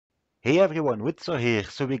Hey everyone, Witzer here.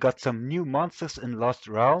 So we got some new monsters in Lost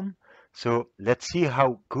Realm. So let's see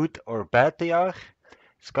how good or bad they are.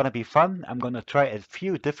 It's gonna be fun. I'm gonna try a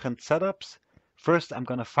few different setups. First, I'm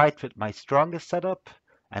gonna fight with my strongest setup,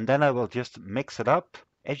 and then I will just mix it up.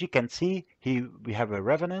 As you can see, here we have a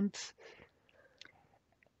Revenant.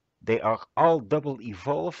 They are all double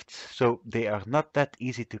evolved, so they are not that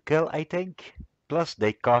easy to kill, I think. Plus,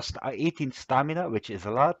 they cost 18 stamina, which is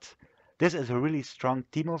a lot. This is a really strong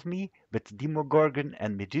team of me with Demogorgon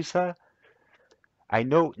and Medusa. I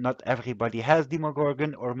know not everybody has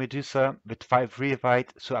Demogorgon or Medusa with 5 Revive,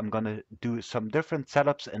 so I'm gonna do some different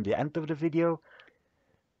setups in the end of the video.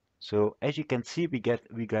 So as you can see, we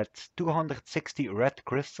got 260 red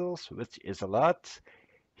crystals, which is a lot.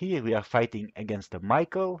 Here we are fighting against a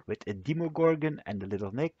Michael with a Demogorgon and a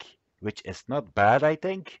little Nick, which is not bad, I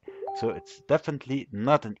think. So it's definitely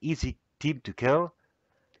not an easy team to kill.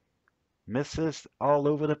 Misses all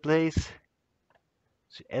over the place.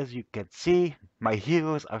 So as you can see, my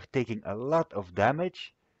heroes are taking a lot of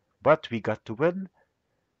damage, but we got to win.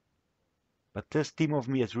 But this team of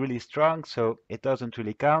me is really strong, so it doesn't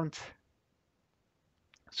really count.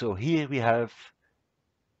 So here we have,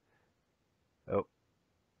 oh,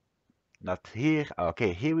 not here.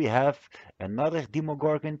 Okay, here we have another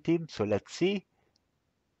Demogorgon team. So let's see.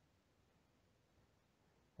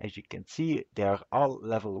 As you can see, they are all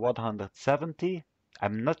level 170.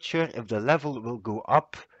 I'm not sure if the level will go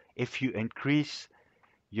up if you increase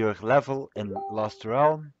your level in Lost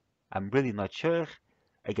Realm. I'm really not sure.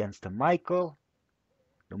 Against the Michael.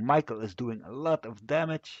 The Michael is doing a lot of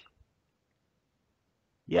damage.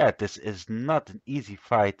 Yeah, this is not an easy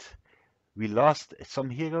fight. We lost some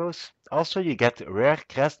heroes. Also, you get rare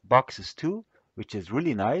crest boxes too, which is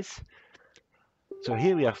really nice. So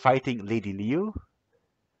here we are fighting Lady Liu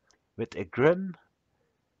with a Grim.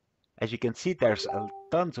 As you can see, there's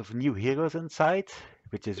tons of new heroes inside,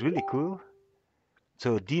 which is really cool.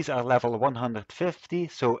 So these are level 150,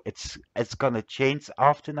 so it's gonna change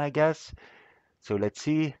often, I guess. So let's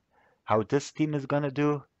see how this team is gonna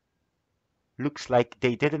do. Looks like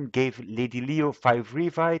they didn't give Lady Leo 5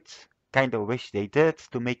 revives. Kinda wish they did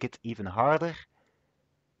to make it even harder.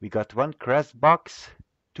 We got one crest box,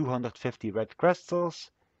 250 red crystals.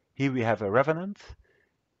 Here we have a Revenant.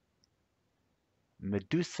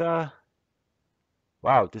 Medusa.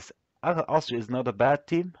 Wow, this also is not a bad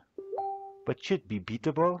team, but should be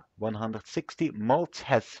beatable. 160. Molt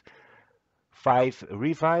has 5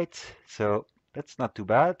 revives, so that's not too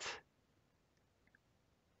bad.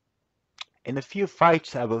 In a few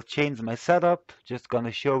fights I will change my setup, just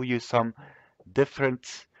gonna show you some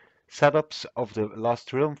different setups of the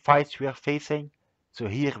Lost Realm fights we are facing. So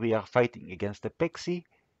here we are fighting against the Pixie.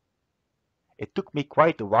 It took me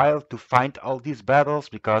quite a while to find all these battles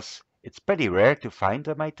because it's pretty rare to find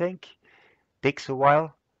them, I think. Takes a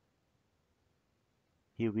while.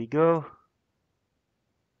 Here we go.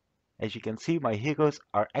 As you can see, my heroes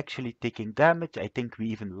are actually taking damage. I think we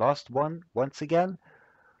even lost one once again.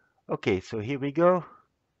 Okay, so here we go.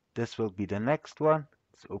 This will be the next one.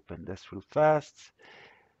 Let's open this real fast.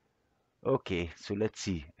 Okay, so let's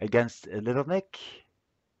see. Against a Little Nick.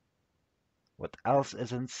 What else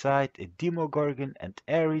is inside? A Demogorgon and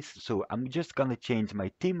Ares. So I'm just gonna change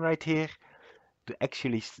my team right here to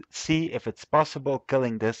actually see if it's possible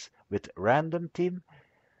killing this with random team.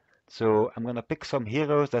 So I'm gonna pick some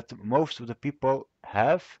heroes that most of the people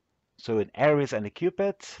have. So an Ares and a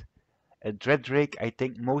Cupid. A Dreadrake I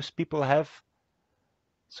think most people have.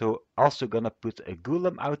 So also gonna put a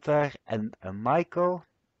Golem out there and a Michael.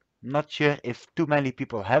 Not sure if too many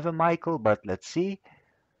people have a Michael, but let's see.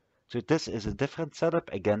 So this is a different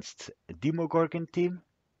setup against a Demogorgon team.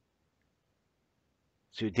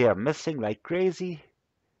 So they are missing like crazy.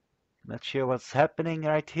 Not sure what's happening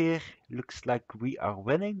right here. Looks like we are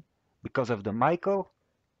winning because of the Michael.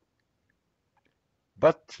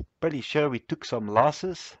 But pretty sure we took some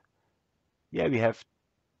losses. Yeah, we have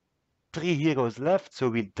 3 heroes left,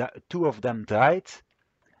 so 2 of them died.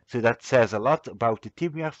 So that says a lot about the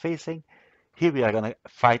team we are facing. Here we are gonna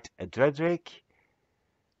fight a Dreadrake.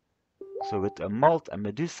 So with a Molt and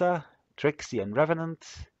Medusa, Trixie and Revenant.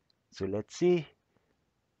 So let's see.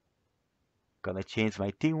 Gonna change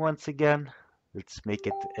my team once again. Let's make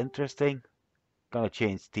it interesting. Gonna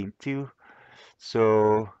change team 2.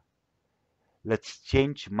 So let's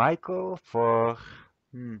change Michael for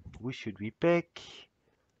who should we pick?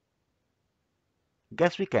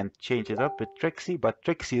 Guess we can change it up with Trixie, but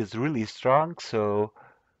Trixie is really strong, so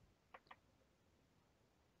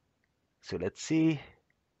let's see.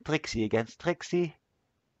 Trixie against Trixie.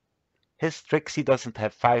 His Trixie doesn't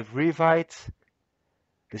have 5 revives.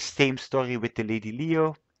 The same story with the Lady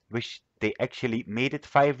Leo. Wish they actually made it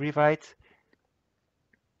 5 revive.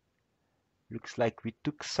 Looks like we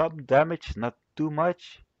took some damage, not too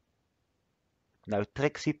much. Now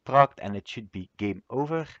Trixie procced and it should be game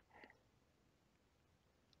over.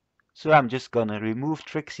 So I'm just gonna remove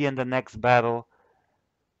Trixie in the next battle.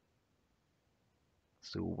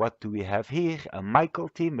 So what do we have here? A Michael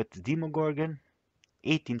team with Demogorgon.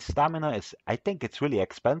 18 stamina is, I think it's really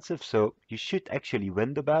expensive, so you should actually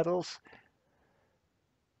win the battles.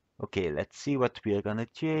 Okay, let's see what we are gonna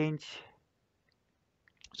change.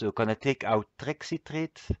 So we're gonna take out Trixie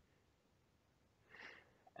trait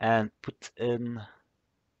and put in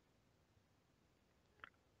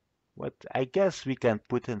what I guess we can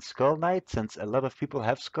put in Skull Knight since a lot of people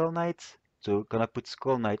have Skull Knights. So we're gonna put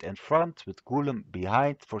Skull Knight in front with Golem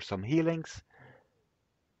behind for some healings.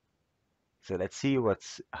 So let's see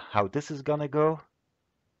how this is gonna go.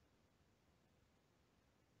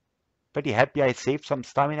 Pretty happy I saved some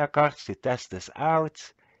stamina cards to test this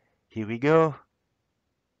out. Here we go.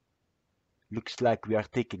 Looks like we are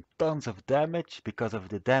taking tons of damage because of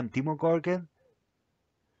the damn Demogorgon.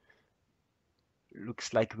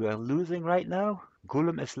 Looks like we are losing right now.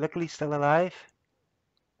 Golem is luckily still alive.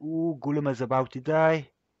 Ooh, Golem is about to die.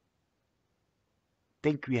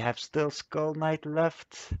 Think we have still Skull Knight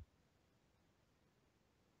left.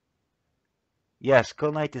 Yeah,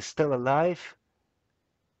 Skull Knight is still alive.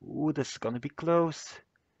 Ooh, this is gonna be close.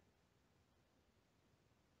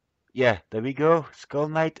 Yeah, there we go. Skull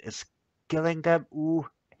Knight is killing them. Ooh,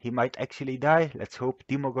 he might actually die. Let's hope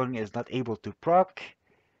Demogorgon is not able to proc.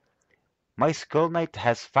 My Skull Knight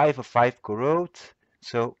has 5 of 5 corrode.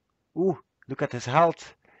 So, ooh, look at his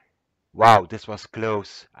health. Wow, this was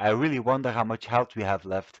close. I really wonder how much health we have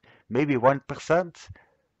left. Maybe 1%.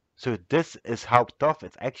 So this is how tough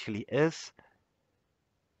it actually is.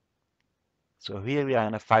 So here we are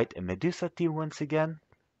gonna fight a Medusa team once again.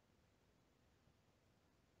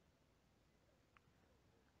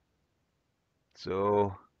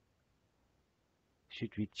 So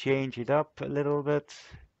should we change it up a little bit?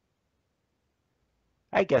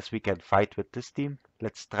 I guess we can fight with this team.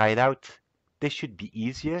 Let's try it out. This should be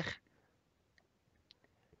easier.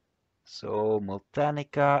 So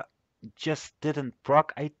Multanica just didn't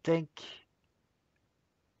proc, I think.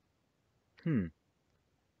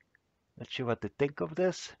 Not sure what to think of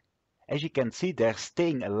this. As you can see, they're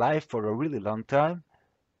staying alive for a really long time.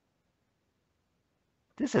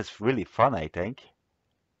 This is really fun, I think.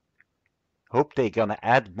 Hope they're gonna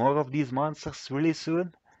add more of these monsters really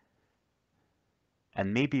soon.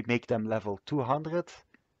 And maybe make them level 200.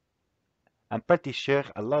 I'm pretty sure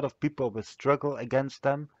a lot of people will struggle against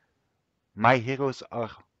them. My heroes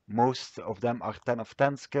are, most of them are 10 of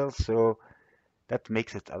 10 skills, so that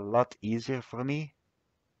makes it a lot easier for me.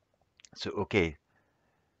 So okay,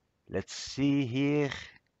 let's see here.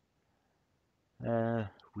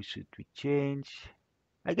 Who should we change?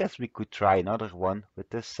 I guess we could try another one with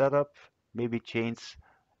this setup. Maybe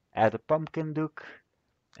add a pumpkin duke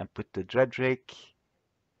and put the Dreadrake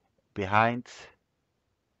behind.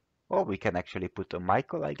 Or we can actually put a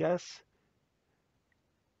Michael, I guess.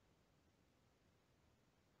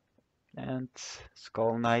 And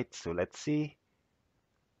Skull Knight, so let's see.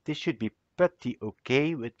 This should be pretty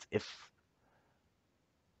okay with if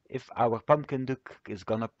our Pumpkin Duke is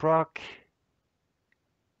gonna proc.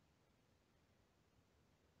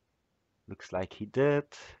 Looks like he did.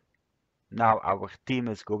 Now our team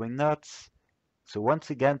is going nuts. So once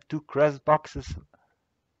again, 2 crest boxes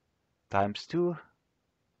times 2.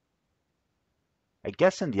 I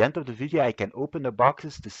guess in the end of the video I can open the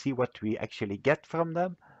boxes to see what we actually get from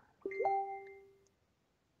them.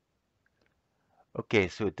 Okay,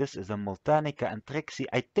 so this is a Multanica and Trixie.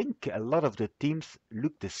 I think a lot of the teams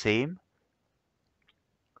look the same.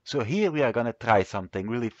 So here we are gonna try something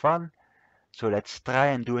really fun. So let's try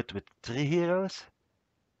and do it with 3 heroes.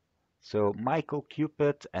 So Michael,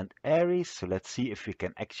 Cupid and Ares. So let's see if we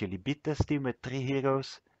can actually beat this team with 3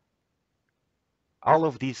 heroes. All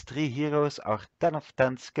of these 3 heroes are 10 of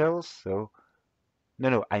 10 skills. So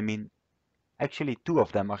no, I mean actually 2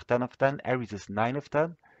 of them are 10 of 10. Ares is 9 of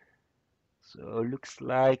 10. So looks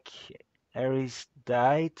like Ares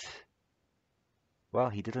died. Well,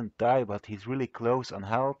 he didn't die, but he's really close on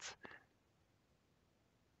health.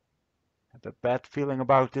 I have a bad feeling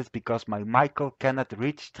about this because my Michael cannot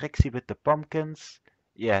reach Trixie with the pumpkins.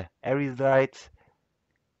 Yeah, Ares died.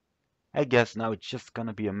 I guess now it's just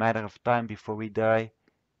gonna be a matter of time before we die,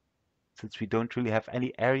 since we don't really have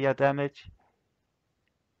any area damage.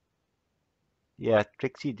 Yeah,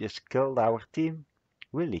 Trixie just killed our team.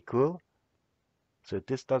 Really cool. So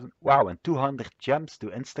this doesn't... Wow, and 200 gems to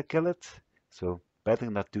insta-kill it. So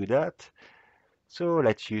better not do that. So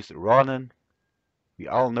let's use Ronan. We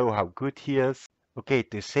all know how good he is. Okay,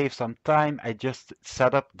 to save some time, I just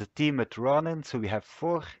set up the team with Ronan, so we have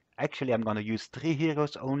 4. Actually, I'm gonna use 3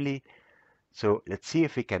 heroes only. So let's see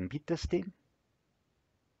if we can beat this team.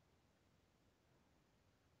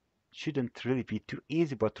 Shouldn't really be too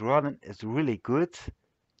easy, but Ronan is really good.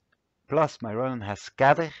 Plus, my Ronan has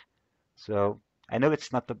Scatter, so I know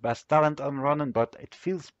it's not the best talent on Ronan, but it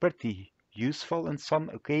feels pretty useful in some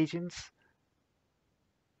occasions.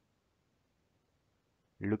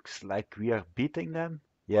 Looks like we are beating them.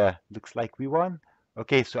 Yeah, looks like we won.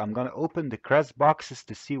 Okay, so I'm gonna open the crest boxes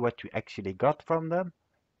to see what we actually got from them.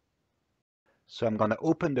 So I'm gonna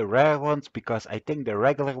open the rare ones because I think the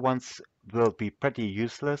regular ones will be pretty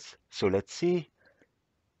useless. So let's see.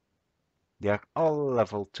 They are all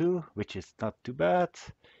level 2, which is not too bad.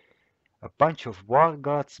 A bunch of war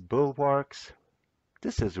gods, bulwarks.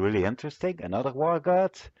 This is really interesting. Another war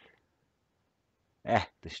god.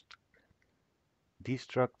 This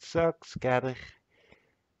destruct sucks, scatter.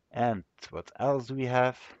 And what else do we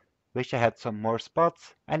have? Wish I had some more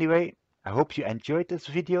spots. Anyway, I hope you enjoyed this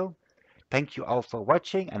video. Thank you all for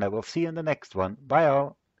watching and I will see you in the next one. Bye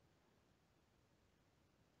all.